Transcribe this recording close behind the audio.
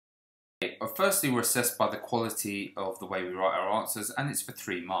Firstly, we're assessed by the quality of the way we write our answers, and it's for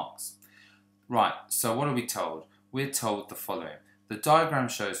 3 marks. Right, so what are we told? We're told the following. The diagram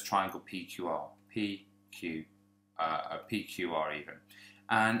shows triangle PQR, PQR even,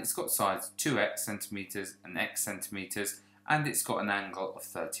 and it's got sides 2x centimetres and x centimetres, and it's got an angle of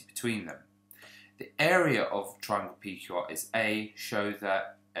 30 between them. The area of triangle PQR is A, show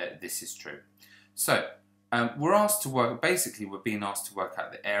that this is true. So, we're asked to work, basically we're being asked to work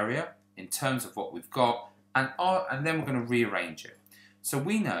out the area in terms of what we've got, and then we're going to rearrange it. So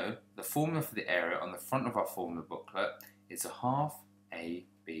we know the formula for the area on the front of our formula booklet is a half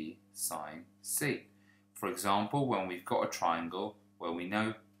AB sine C. For example, when we've got a triangle where we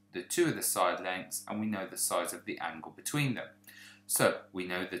know the 2 of the side lengths and we know the size of the angle between them. So we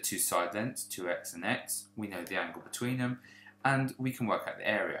know the 2 side lengths, 2x and x, we know the angle between them, and we can work out the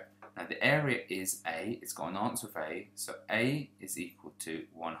area. Now the area is A, it's got an answer of A, so A is equal to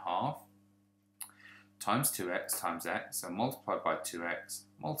 1/2 times 2x times x, so multiplied by 2x,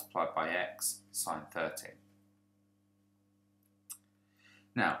 multiplied by x, sine 30.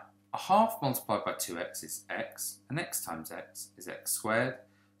 Now, a half multiplied by 2x is x, and x times x is x squared.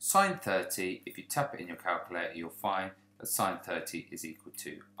 Sine 30, if you tap it in your calculator, you'll find that sine 30 is equal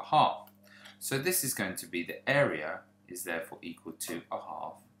to a half. So this is going to be the area is therefore equal to a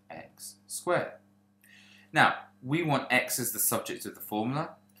half x squared. Now, we want x as the subject of the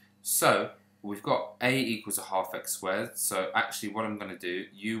formula, so we've got a equals a half x squared, so actually what I'm going to do,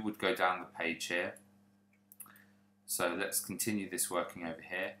 you would go down the page here. So let's continue this working over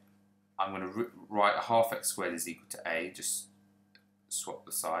here. I'm going to write a half x squared is equal to a, just swap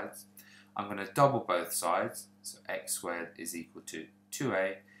the sides. I'm going to double both sides, so x squared is equal to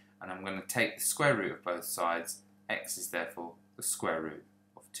 2a, and I'm going to take the square root of both sides. X is therefore the square root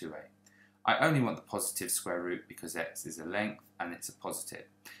of 2a. I only want the positive square root because x is a length and it's a positive.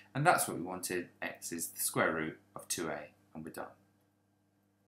 And that's what we wanted, x is the square root of 2a, and we're done.